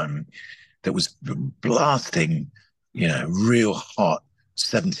 that was blasting, you know, real hot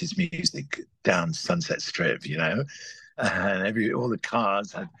 '70s music down Sunset Strip, you know, and all the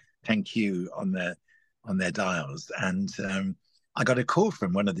cars had 10Q on their dials. And I got a call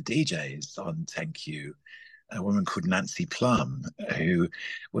from one of the DJs on 10Q, a woman called Nancy Plum, who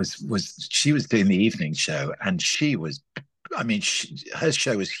she was doing the evening show, and she was, I mean, her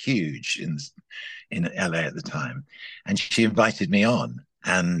show was huge in LA at the time, and she invited me on.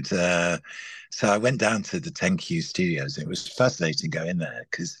 And so I went down to the 10Q studios. It was fascinating to go in there,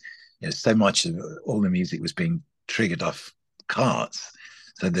 because, you know, so much of all the music was being triggered off carts.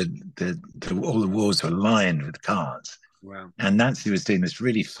 So all the walls were lined with carts. Wow. And Nancy was doing this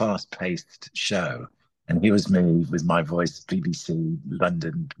really fast-paced show. And here was me with my voice, BBC,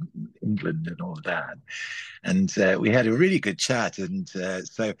 London, England, and all of that. And we had a really good chat. And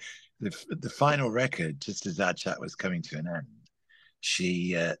so the final record, just as our chat was coming to an end,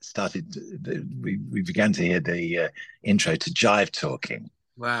 she started, we began to hear the intro to Jive Talking.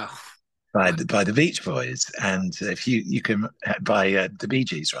 Wow. By the Beach Boys, and if you can, by the Bee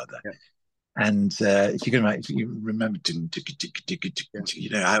Gees rather. Yeah. And if you remember, you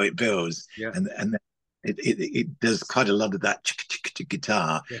know how it builds, yeah. and it does quite a lot of that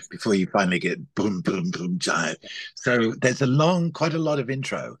guitar, yes. before you finally get boom boom boom jive. Yeah. So there's quite a lot of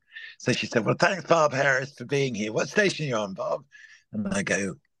intro. So she said, "Well, thanks, Bob Harris, for being here. What station are you on, Bob?" And I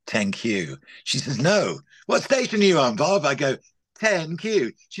go, 10Q. She says, "No. What station are you on, Bob?" I go,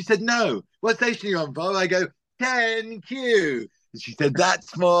 10Q. She said, "No. What station are you on, Bob?" I go, 10Q. And she said,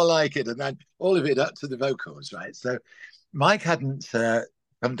 "That's more like it." And then all of it up to the vocals, right? So Mike hadn't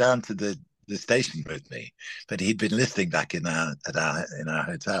come down to the station with me, but he'd been listening back in our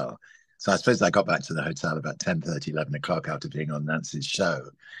hotel. So I suppose I got back to the hotel about 10:30, 11 o'clock after being on Nancy's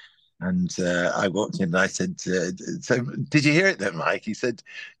show. And I walked in and I said, "So did you hear it then, Mike?" He said,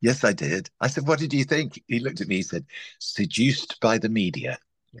 "Yes, I did." I said, "What did you think?" He looked at me, he said, "Seduced by the media."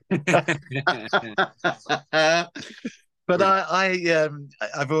 But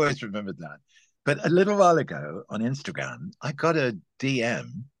I've always remembered that. But a little while ago on Instagram, I got a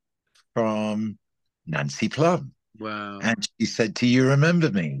DM from Nancy Plum. Wow. And she said, "Do you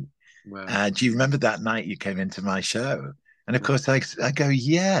remember me? Wow. Do you remember that night you came into my show?" And of course, I go,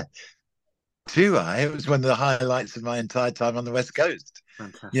 yeah, do I? It was one of the highlights of my entire time on the West Coast, you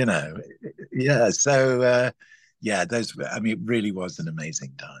Fantastic. know. Yeah. So, yeah, I mean, it really was an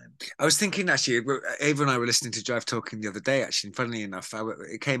amazing time. I was thinking actually, Ava and I were listening to Drive Talking the other day. Actually, and funnily enough,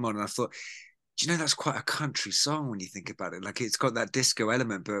 it came on, and I thought, do you know that's quite a country song when you think about it? Like it's got that disco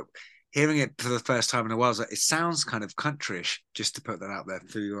element, but hearing it for the first time in a while, it sounds kind of countryish. Just to put that out there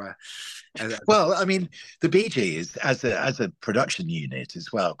for you. Well, I mean, the Bee Gees as a production unit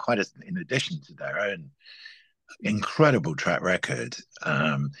as well, in addition to their own incredible track record.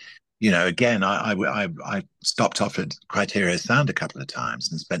 Again, I stopped off at Criteria Sound a couple of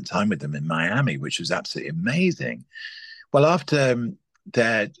times and spent time with them in Miami, which was absolutely amazing. Well,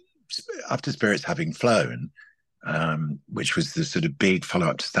 their after Spirits having flown, which was the sort of big follow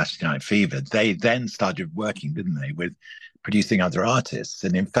up to Saturday Night Fever, they then started working, didn't they, with producing other artists.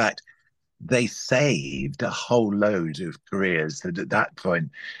 And in fact, they saved a whole load of careers that at that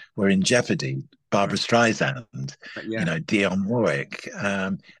point were in jeopardy. Barbara Streisand, Yeah, Dionne Warwick,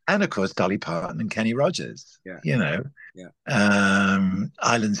 and of course Dolly Parton and Kenny Rogers. yeah, yeah,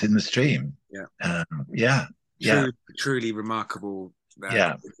 Islands in the Stream. yeah. Yeah, yeah, Truly remarkable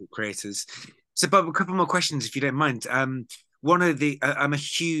yeah. creators. So, Bob, a couple more questions, if you don't mind. One of the I'm a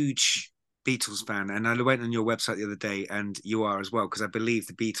huge Beatles fan, and I went on your website the other day, and you are as well, because I believe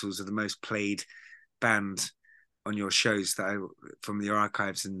the Beatles are the most played band on your shows from your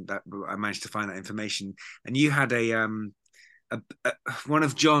archives, and that I managed to find that information. And you had a one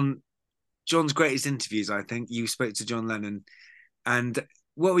of John's greatest interviews. I think you spoke to John Lennon, and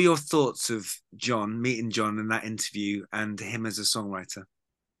what were your thoughts of meeting John in that interview, and him as a songwriter?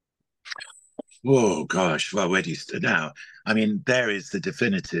 Oh gosh, well, where do you start now? I mean, there is the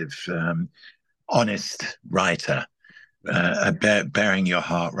definitive honest writer, bearing your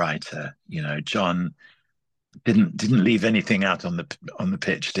heart writer. John didn't leave anything out on the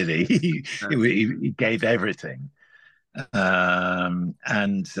pitch, did he? He gave everything, and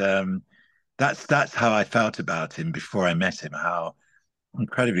that's how I felt about him before I met him. How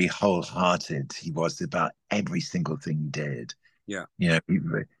incredibly wholehearted he was about every single thing he did. Yeah,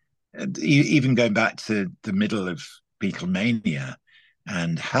 even going back to the middle of Beatlemania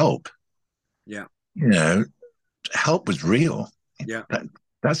and Help. Yeah, Help was real. Yeah,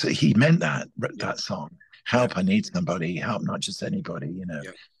 That's what he meant. That yeah. song, Help, I need somebody. Help, not just anybody.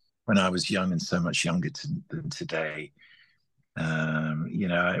 Yeah. When I was young and so much younger than today,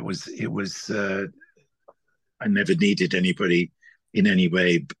 it was. I never needed anybody in any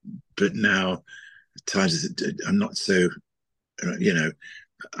way, but now at times I'm not so.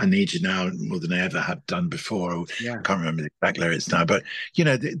 I need you now more than I ever have done before. Yeah. I can't remember the exact lyrics now, but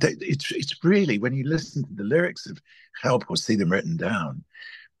it's really, when you listen to the lyrics of Help or see them written down,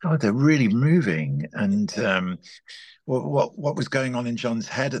 God, they're really moving. And what was going on in John's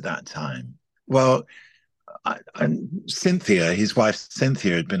head at that time? Well, Cynthia, his wife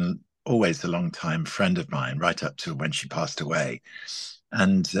Cynthia, had been always a long time friend of mine, right up to when she passed away.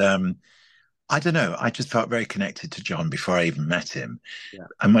 And I don't know, I just felt very connected to John before I even met him. Yeah.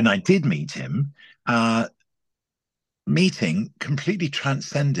 And when I did meet him, meeting completely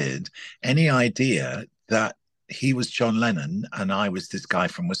transcended any idea that he was John Lennon and I was this guy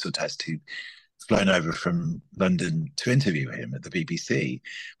from Whistletest who'd flown over from London to interview him at the BBC.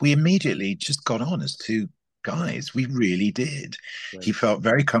 We immediately just got on as two guys. We really did. Right. He felt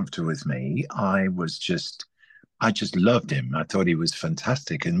very comfortable with me. I just loved him. I thought he was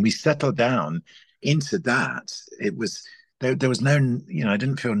fantastic. And we settled down into that. It was, there was no, I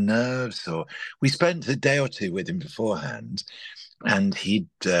didn't feel nerves, or we spent a day or two with him beforehand. And he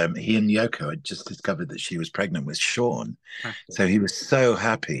and Yoko had just discovered that she was pregnant with Sean. So he was so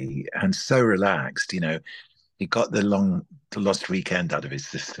happy and so relaxed. He got the lost weekend out of his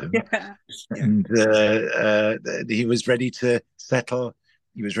system. Yeah. And he was ready to settle.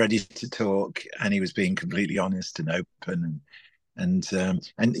 He was ready to talk, and he was being completely honest and open. And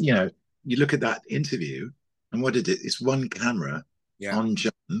you look at that interview, and what did it? It's one camera on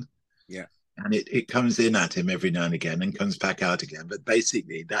John. Yeah. And it comes in at him every now and again and comes back out again. But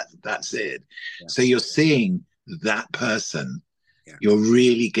basically, that's it. Yeah. So you're seeing that person. Yeah. You're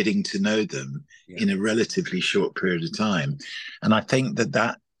really getting to know them in a relatively short period of time. And I think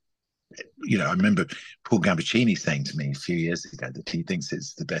that I remember Paul Gambaccini saying to me a few years ago that he thinks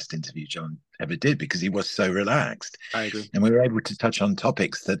it's the best interview John ever did because he was so relaxed. I agree. And we were able to touch on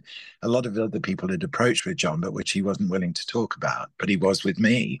topics that a lot of other people had approached with John, but which he wasn't willing to talk about, but he was with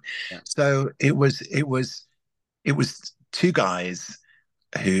me. Yeah. So it was two guys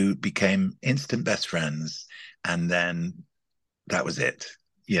who became instant best friends, and then that was it.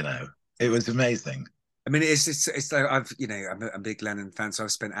 It was amazing. I mean, it's like I'm a big Lennon fan, so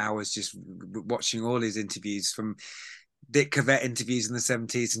I've spent hours just watching all his interviews from Dick Cavett interviews in the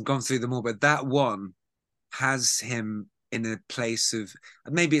 '70s and gone through them all. But that one has him in a place of,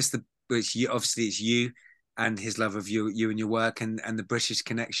 maybe it's the, which you, obviously it's you and his love of you and your work and the British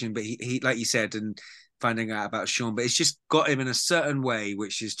connection. But he like you said, and finding out about Sean, but it's just got him in a certain way,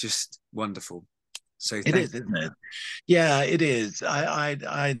 which is just wonderful. So It thank is, isn't it? Yeah, it is.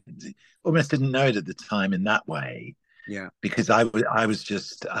 I almost didn't know it at the time in that way yeah, because I was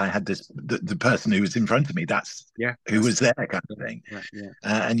just I had this the person who was in front of me. That's yeah, who was there, kind of yeah, thing, yeah,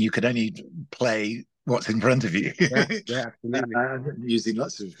 yeah, and you could only play what's in front of you. yeah, yeah, absolutely. Using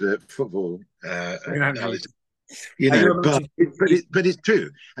lots of football Analogies. analogy, I but it's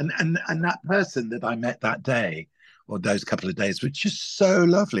true. And that person that I met that day or those couple of days was just so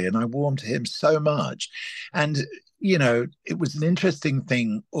lovely, and I warmed to him so much. And it was an interesting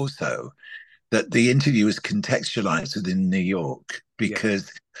thing also that the interview was contextualized within New York yeah,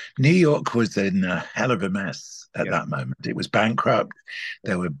 because New York was in a hell of a mess at yeah, that moment. It was bankrupt.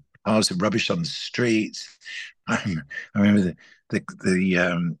 yeah. There were piles of rubbish on the streets. I remember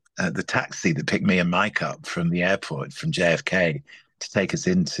the taxi that picked me and Mike up from the airport from JFK to take us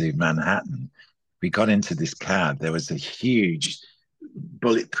into Manhattan. We got into this cab. There was a huge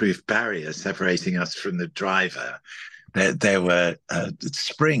bulletproof barrier separating us from the driver. There were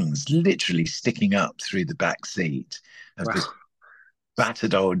springs literally sticking up through the back seat of Wow. this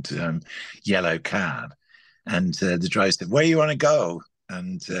battered old yellow cab. And the driver said, "Where you want to go?"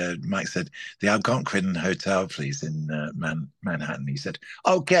 And Mike said, "The Algonquin Hotel, please, in Manhattan." He said,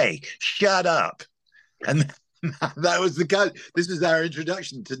 "Okay, shut up." And that was the guy. This was our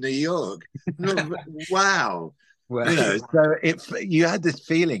introduction to New York. Wow. Well, So you had this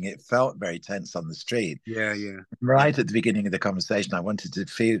feeling, it felt very tense on the street. yeah, yeah, yeah. Right at the beginning of the conversation, I wanted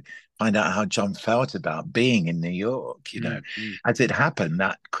to find out how John felt about being in New York. Mm. As it happened,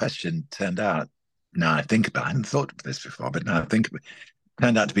 that question turned out. Now I think about, I hadn't thought of this before, but now I think it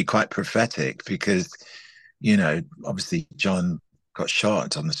turned out to be quite prophetic because, obviously John got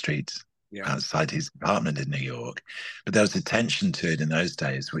shot on the street Yeah, outside his apartment in New York, but there was a tension to it in those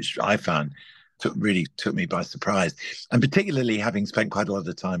days, which I found really took me by surprise, and particularly having spent quite a lot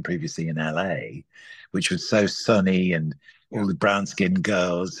of time previously in LA, which was so sunny and yeah, all the brown skinned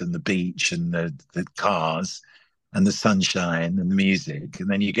girls and the beach and the cars and the sunshine and the music. And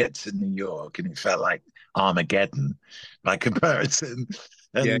then you get to New York and it felt like Armageddon by comparison.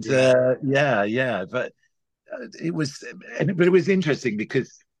 yeah, And yeah. yeah. But it was interesting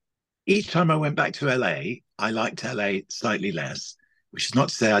because each time I went back to LA, I liked LA slightly less, which is not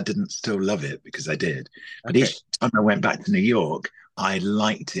to say I didn't still love it because I did. But Okay, each time I went back to New York, I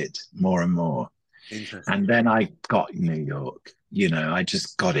liked it more and more. interesting. And then I got New York, I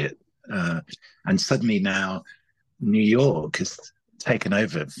just got it. And suddenly now New York has taken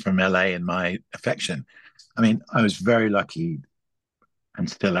over from LA in my affection. I mean, I was very lucky and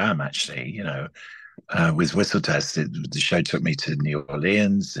still am actually, with Whistle Test. The show took me to New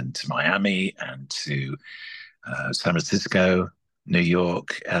Orleans and to Miami and to San Francisco, New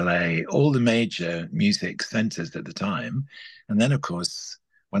York, LA, all the major music centers at the time. And then, of course,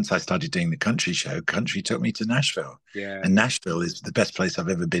 once I started doing the country show, country took me to Nashville. Yeah, And yeah. Nashville is the best place I've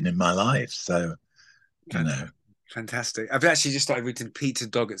ever been in my life. So, you know, Fantastic. I've actually just started reading Peter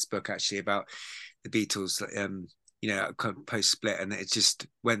Doggett's book actually about the Beatles, kind of post split, and it just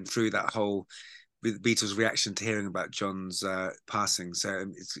went through that whole with the Beatles' reaction to hearing about John's passing. So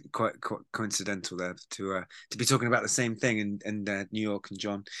it's quite coincidental there to be talking about the same thing in New York and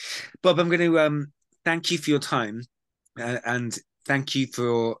John. Bob, I'm going to thank you for your time and thank you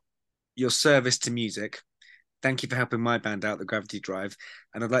for your service to music. Thank you for helping my band out, the Gravity Drive.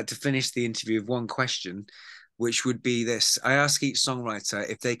 And I'd like to finish the interview with one question, which would be this. I ask each songwriter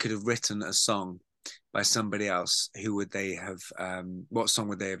if they could have written a song by somebody else, who would they have, what song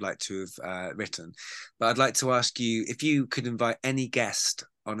would they have liked to have written? But I'd like to ask you if you could invite any guest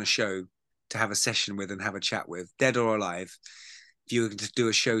on a show to have a session with and have a chat with, dead or alive, if you were to do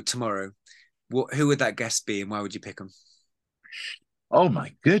a show tomorrow, who would that guest be and why would you pick them? oh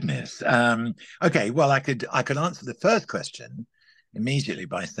my goodness. Okay, well, I could answer the first question immediately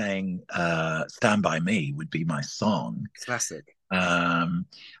by saying Stand By Me would be my song. Classic. And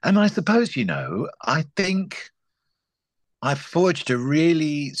I suppose, I think I forged a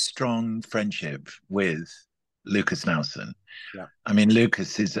really strong friendship with Lucas Nelson. Yeah. I mean,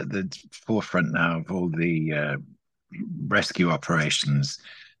 Lucas is at the forefront now of all the rescue operations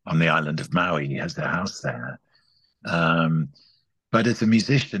on the island of Maui. He has their house there. Um, but as a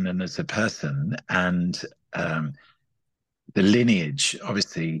musician and as a person, and um, the lineage.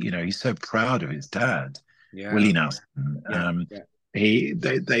 Obviously, you know, he's so proud of his dad, Yeah. Willie Nelson. Yeah.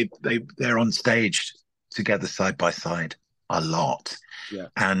 Yeah. They're on stage together side by side a lot. Yeah.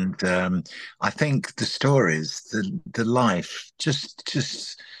 And I think the stories, the life,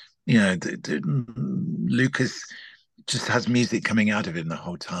 just you know, Lucas just has music coming out of him the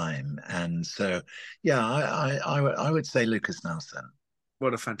whole time, and so yeah, I would say Lucas Nelson.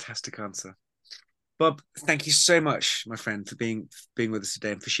 What a fantastic answer. Bob, thank you so much, my friend, for being with us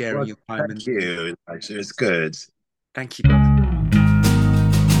today and for sharing Well, your time. thank And you. It was good. thank you, Bob.